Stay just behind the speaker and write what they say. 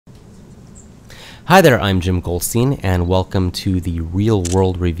Hi there, I'm Jim Goldstein, and welcome to the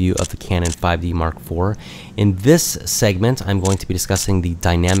real-world review of the Canon 5D Mark IV. In this segment, I'm going to be discussing the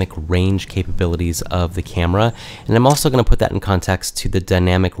dynamic range capabilities of the camera, and I'm also going to put that in context to the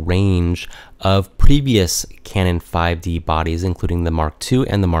dynamic range of previous Canon 5D bodies, including the Mark II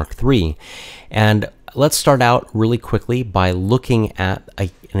and the Mark III. And let's start out really quickly by looking at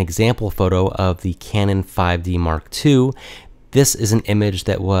an example photo of the Canon 5D Mark II. This is an image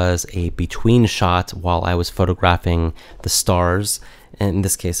that was a between shot while I was photographing the stars. And in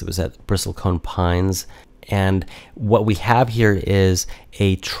this case, it was at Bristlecone Pines. And what we have here is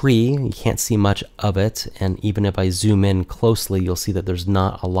a tree. You can't see much of it. And even if I zoom in closely, you'll see that there's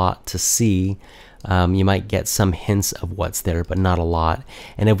not a lot to see. You might get some hints of what's there, but not a lot.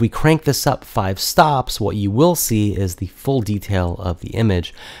 And if we crank this up 5 stops, what you will see is the full detail of the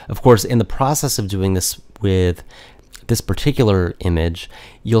image. Of course, in the process of doing this with this particular image,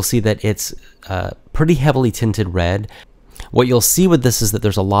 you'll see that it's pretty heavily tinted red. What you'll see with this is that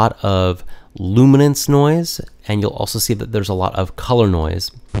there's a lot of luminance noise, and you'll also see that there's a lot of color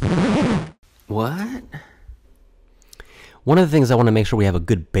noise. What? One of the things I want to make sure we have a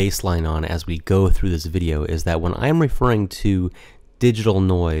good baseline on as we go through this video is that when I'm referring to digital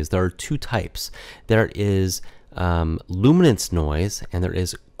noise, there are 2 types. There is luminance noise and there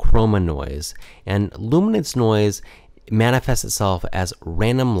is chroma noise. And luminance noise manifests itself as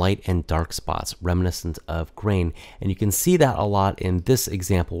random light and dark spots reminiscent of grain, and you can see that a lot in this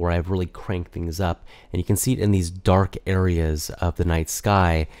example where I've really cranked things up, and you can see it in these dark areas of the night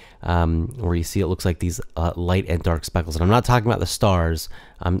sky where you see it looks like these light and dark speckles. And I'm not talking about the stars,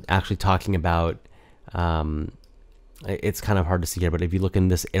 I'm actually talking about it's kind of hard to see here, but if you look in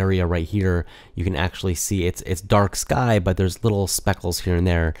this area right here, you can actually see it's dark sky, but there's little speckles here and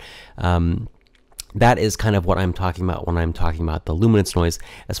there. That is kind of what I'm talking about when I'm talking about the luminance noise.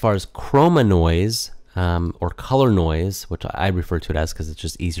 As far as chroma noise or color noise, which I refer to it as because it's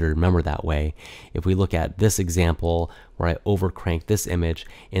just easier to remember that way, if we look at this example where I overcrank this image,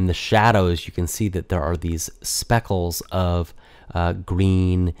 in the shadows you can see that there are these speckles of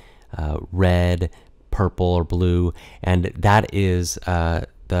green, red, purple, or blue, and that is the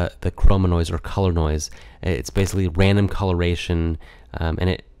chroma noise or color noise. It's basically random coloration, and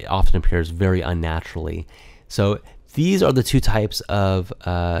it often appears very unnaturally. So these are the 2 types of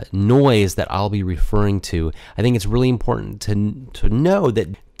noise that I'll be referring to. I think it's really important to know that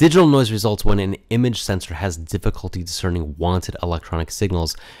digital noise results when an image sensor has difficulty discerning wanted electronic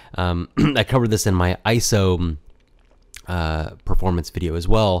signals. I covered this in my ISO performance video as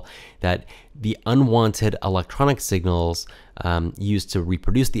well, that the unwanted electronic signals used to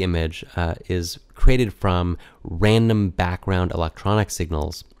reproduce the image is created from random background electronic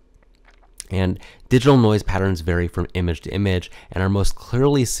signals. And digital noise patterns vary from image to image and are most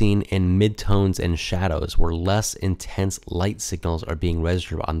clearly seen in midtones and shadows where less intense light signals are being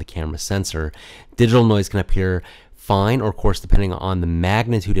registered on the camera sensor. Digital noise can appear fine or coarse depending on the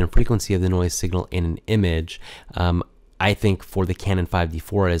magnitude and frequency of the noise signal in an image. I think for the Canon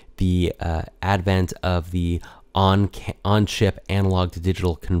 5D4, as the advent of the on-chip analog to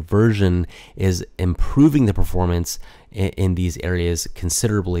digital conversion is improving the performance in these areas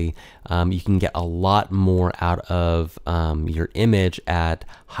considerably. You can get a lot more out of your image at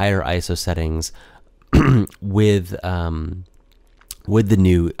higher ISO settings with the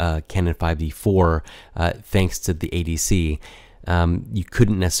new Canon 5D4 thanks to the ADC. You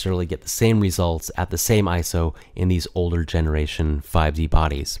couldn't necessarily get the same results at the same ISO in these older generation 5D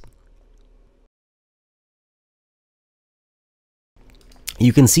bodies.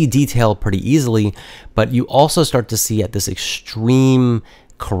 You can see detail pretty easily, but you also start to see at this extreme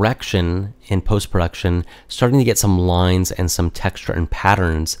correction in post-production starting to get some lines and some texture and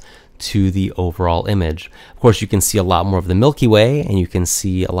patterns to the overall image. Of course, you can see a lot more of the Milky Way and you can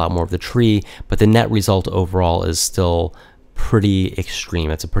see a lot more of the tree, but the net result overall is still pretty extreme.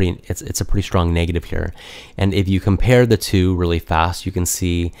 It's a pretty strong negative here. And if you compare the 2 really fast, you can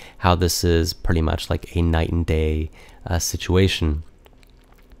see how this is pretty much like a night and day situation.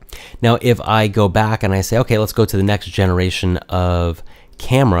 Now, if I go back and I say, okay, let's go to the next generation of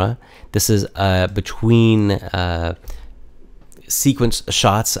camera, this is between sequence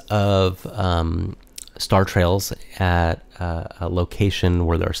shots of star trails at a location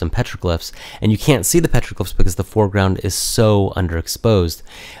where there are some petroglyphs, and you can't see the petroglyphs because the foreground is so underexposed.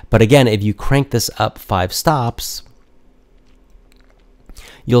 But again, if you crank this up 5 stops,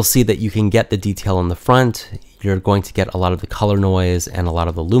 you'll see that you can get the detail on the front. You're going to get a lot of the color noise and a lot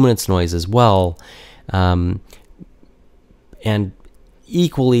of the luminance noise as well. And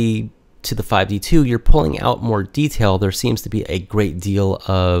equally to the 5D2, you're pulling out more detail. There seems to be a great deal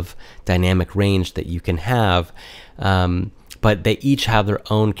of dynamic range that you can have, but they each have their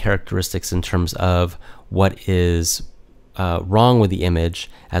own characteristics in terms of what is wrong with the image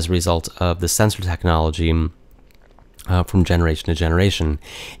as a result of the sensor technology from generation to generation.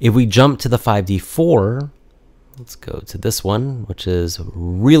 If we jump to the 5D4, let's go to this one, which is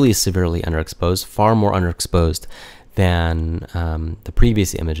really severely underexposed, far more underexposed than the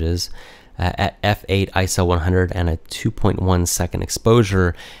previous images. At f8 ISO 100 and a 2.1 second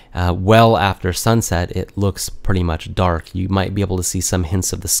exposure, well after sunset, it looks pretty much dark. You might be able to see some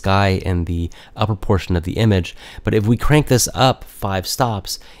hints of the sky in the upper portion of the image, but if we crank this up 5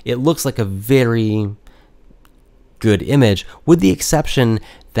 stops, it looks like a very good image, with the exception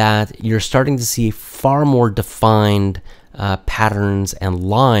that you're starting to see far more defined patterns and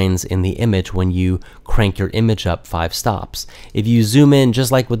lines in the image when you crank your image up 5 stops. If you zoom in,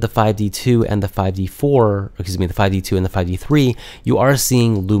 just like with the 5D2 and the 5D4, excuse me, the 5D2 and the 5D3, you are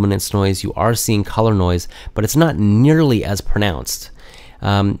seeing luminance noise, you are seeing color noise, but it's not nearly as pronounced.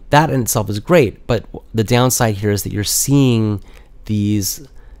 That in itself is great, but the downside here is that you're seeing these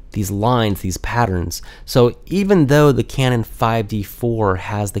lines, these patterns. So even though the Canon 5D4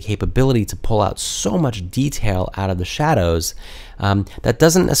 has the capability to pull out so much detail out of the shadows, that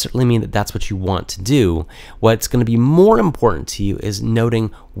doesn't necessarily mean that that's what you want to do. What's going to be more important to you is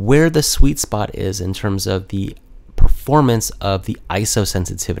noting where the sweet spot is in terms of the performance of the ISO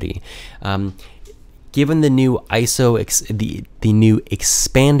sensitivity. Given the new the new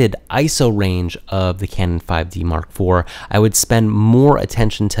expanded ISO range of the Canon 5D Mark IV, I would spend more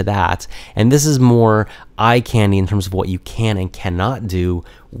attention to that. And this is more eye candy in terms of what you can and cannot do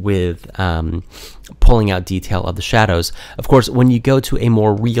with pulling out detail of the shadows. Of course, when you go to a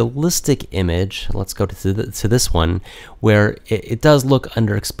more realistic image, let's go to this one, where it does look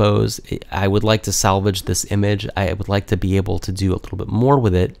underexposed. I would like to salvage this image. I would like to be able to do a little bit more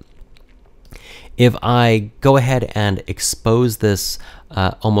with it. If I go ahead and expose this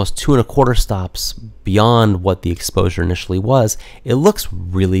almost 2¼ stops beyond what the exposure initially was, it looks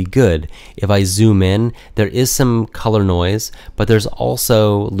really good. If I zoom in, there is some color noise, but there's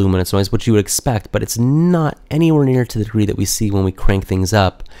also luminance noise, which you would expect, but it's not anywhere near to the degree that we see when we crank things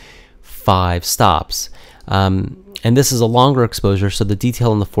up 5 stops. And this is a longer exposure, so the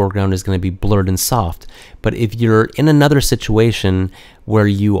detail in the foreground is going to be blurred and soft. But if you're in another situation where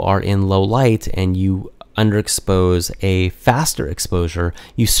you are in low light and you underexpose a faster exposure,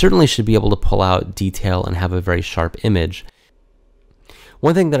 you certainly should be able to pull out detail and have a very sharp image.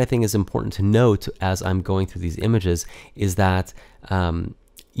 One thing that I think is important to note as I'm going through these images is that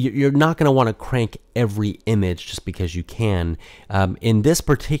you're not going to want to crank every image just because you can. In this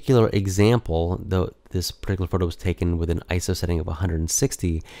particular example, this particular photo was taken with an ISO setting of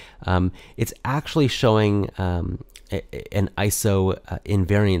 160. It's actually showing an ISO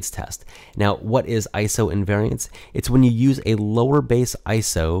invariance test. Now, what is ISO invariance? It's when you use a lower base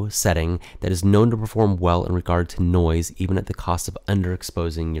ISO setting that is known to perform well in regard to noise, even at the cost of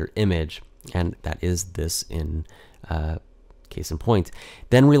underexposing your image. And that is this in case in point,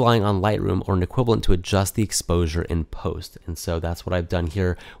 then relying on Lightroom or an equivalent to adjust the exposure in post. And so that's what I've done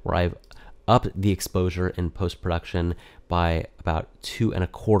here, where I've upped the exposure in post-production by about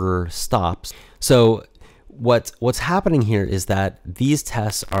 2¼ stops. So what's happening here is that these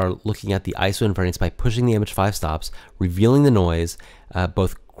tests are looking at the ISO invariance by pushing the image 5 stops, revealing the noise,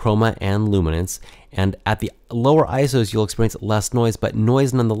 both chroma and luminance, and at the lower ISOs you'll experience less noise, but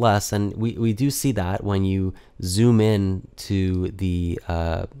noise nonetheless. And we do see that when you zoom in to the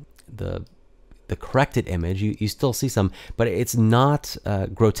corrected image, you still see some, but it's not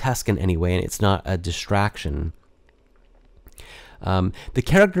grotesque in any way, and it's not a distraction. The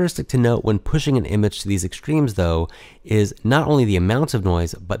characteristic to note when pushing an image to these extremes, though, is not only the amount of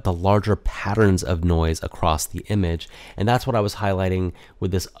noise, but the larger patterns of noise across the image. And that's what I was highlighting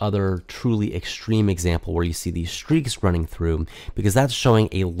with this other truly extreme example where you see these streaks running through, because that's showing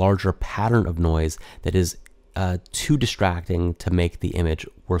a larger pattern of noise that is too distracting to make the image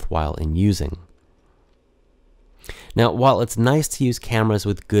worthwhile in using. Now, while it's nice to use cameras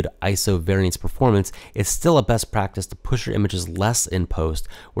with good ISO variance performance, it's still a best practice to push your images less in post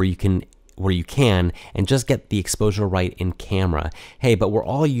where you can and just get the exposure right in camera. Hey, but we're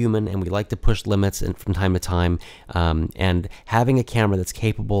all human and we like to push limits from time to time, and having a camera that's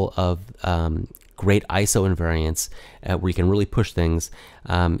capable of great ISO invariance where you can really push things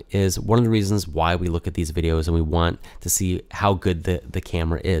is one of the reasons why we look at these videos and we want to see how good the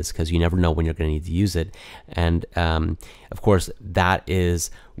camera is, because you never know when you're going to need to use it. And of course, that is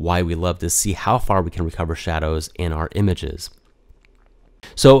why we love to see how far we can recover shadows in our images.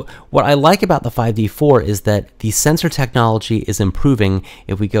 So what I like about the 5D4 is that the sensor technology is improving.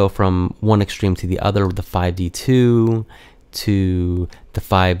 If we go from one extreme to the other, the 5D2 to the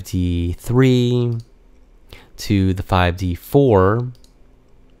 5D3 to the 5D4,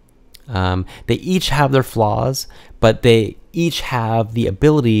 they each have their flaws, but they each have the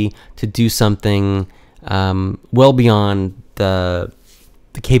ability to do something well beyond the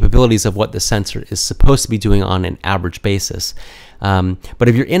capabilities of what the sensor is supposed to be doing on an average basis. But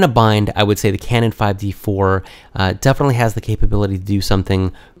if you're in a bind, I would say the Canon 5D4 definitely has the capability to do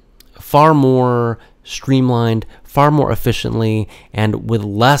something far more streamlined, far more efficiently, and with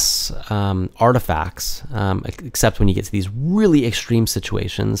less artifacts, except when you get to these really extreme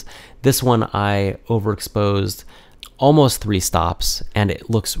situations. This one I overexposed almost 3 stops, and it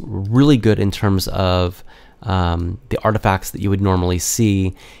looks really good in terms of the artifacts that you would normally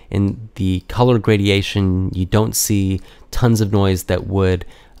see. In the color gradation, you don't see tons of noise that would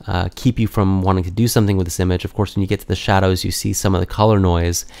keep you from wanting to do something with this image. Of course, when you get to the shadows, you see some of the color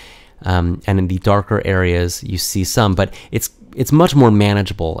noise, and in the darker areas, you see some, but it's much more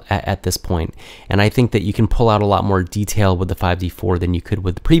manageable at this point. And I think that you can pull out a lot more detail with the 5D4 than you could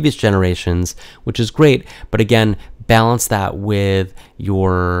with the previous generations, which is great. But again, balance that with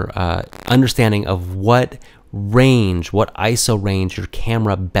your understanding of what range, what ISO range your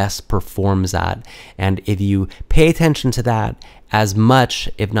camera best performs at. And if you pay attention to that as much,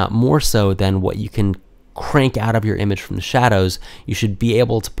 if not more so, than what you can crank out of your image from the shadows, you should be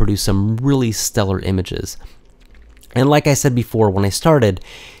able to produce some really stellar images. And like I said before when I started,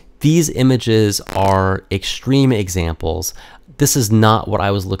 these images are extreme examples. This is not what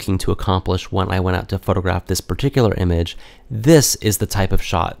I was looking to accomplish when I went out to photograph this particular image. This is the type of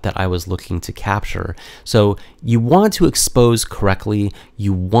shot that I was looking to capture. So you want to expose correctly.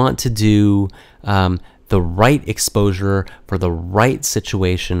 You want to do the right exposure for the right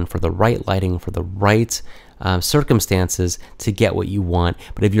situation, for the right lighting, for the right circumstances to get what you want.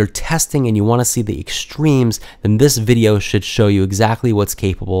 But if you're testing and you want to see the extremes, then this video should show you exactly what's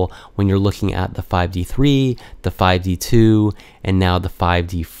capable when you're looking at the 5D3, the 5D2, and now the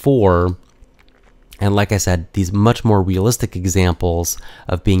 5D4. And like I said, these much more realistic examples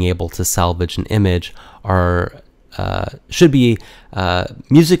of being able to salvage an image are should be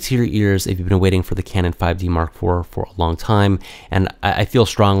music to your ears if you've been waiting for the Canon 5D Mark IV for a long time. And I feel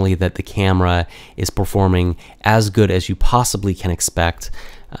strongly that the camera is performing as good as you possibly can expect,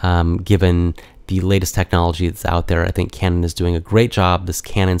 given the latest technology that's out there. I think Canon is doing a great job. This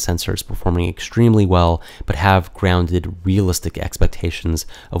Canon sensor is performing extremely well, but have grounded, realistic expectations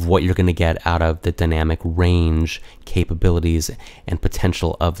of what you're going to get out of the dynamic range, capabilities, and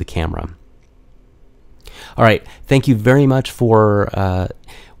potential of the camera. All right, thank you very much for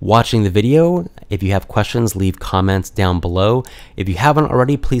watching the video. If you have questions, leave comments down below. If you haven't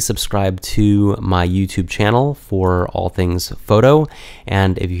already, please subscribe to my YouTube channel for all things photo.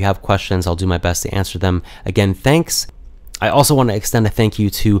 And if you have questions, I'll do my best to answer them. Again, thanks. I also want to extend a thank you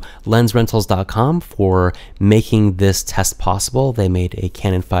to LensRentals.com for making this test possible. They made a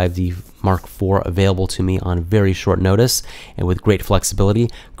Canon 5D Mark IV available to me on very short notice and with great flexibility,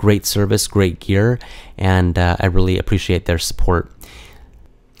 great service, great gear, and I really appreciate their support.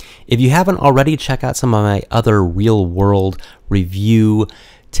 If you haven't already, check out some of my other real-world review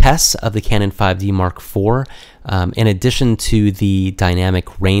tests of the Canon 5D Mark IV. In addition to the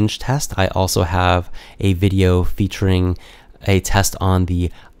dynamic range test, I also have a video featuring a test on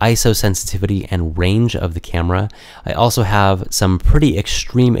the ISO sensitivity and range of the camera. I also have some pretty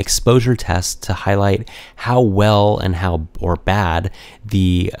extreme exposure tests to highlight how well and how or bad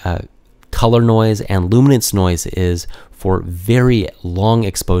the color noise and luminance noise is for very long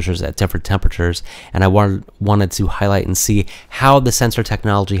exposures at different temperatures. And I wanted to highlight and see how the sensor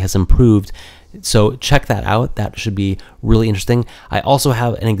technology has improved. So check that out. That should be really interesting. I also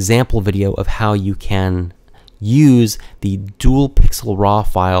have an example video of how you can use the dual pixel RAW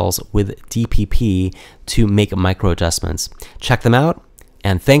files with DPP to make micro adjustments. Check them out,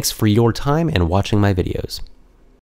 and thanks for your time and watching my videos.